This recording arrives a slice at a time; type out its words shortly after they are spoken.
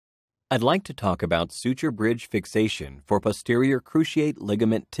I'd like to talk about suture bridge fixation for posterior cruciate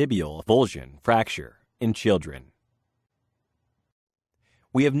ligament tibial avulsion fracture in children.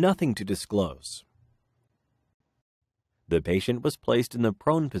 We have nothing to disclose. The patient was placed in the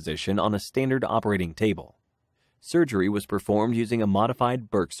prone position on a standard operating table. Surgery was performed using a modified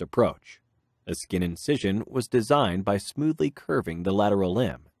Burke's approach. A skin incision was designed by smoothly curving the lateral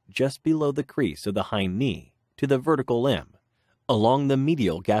limb just below the crease of the hind knee to the vertical limb, along the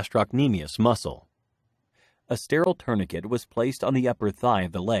medial gastrocnemius muscle. A sterile tourniquet was placed on the upper thigh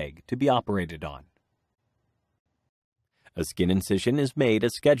of the leg to be operated on. A skin incision is made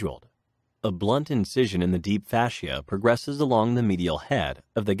as scheduled. A blunt incision in the deep fascia progresses along the medial head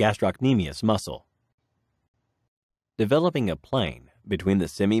of the gastrocnemius muscle, developing a plane between the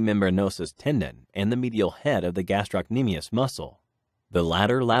semimembranosus tendon and the medial head of the gastrocnemius muscle. The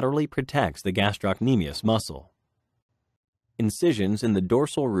latter laterally protects the gastrocnemius muscle. Incisions in the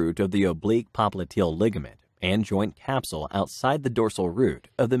dorsal root of the oblique popliteal ligament and joint capsule outside the dorsal root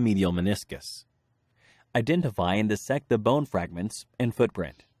of the medial meniscus. Identify and dissect the bone fragments and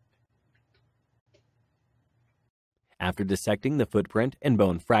footprint. After dissecting the footprint and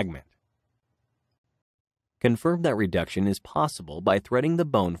bone fragment, confirm that reduction is possible by threading the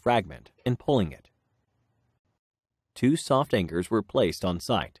bone fragment and pulling it. 2 soft anchors were placed on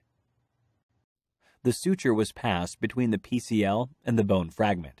site. The suture was passed between the PCL and the bone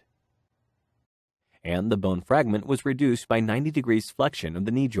fragment, and the bone fragment was reduced by 90 degrees flexion of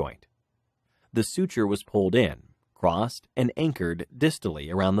the knee joint. The suture was pulled in, crossed, and anchored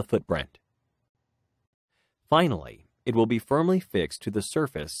distally around the footprint. Finally, it will be firmly fixed to the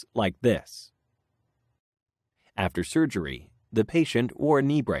surface like this. After surgery, the patient wore a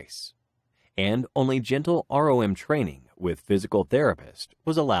knee brace, and only gentle ROM training with physical therapist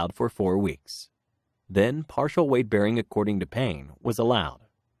was allowed for 4 weeks. Then partial weight bearing according to pain was allowed.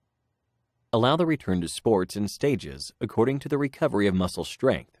 Allow the return to sports in stages according to the recovery of muscle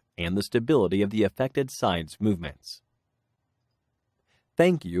strength and the stability of the affected side's movements.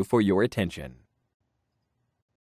 Thank you for your attention.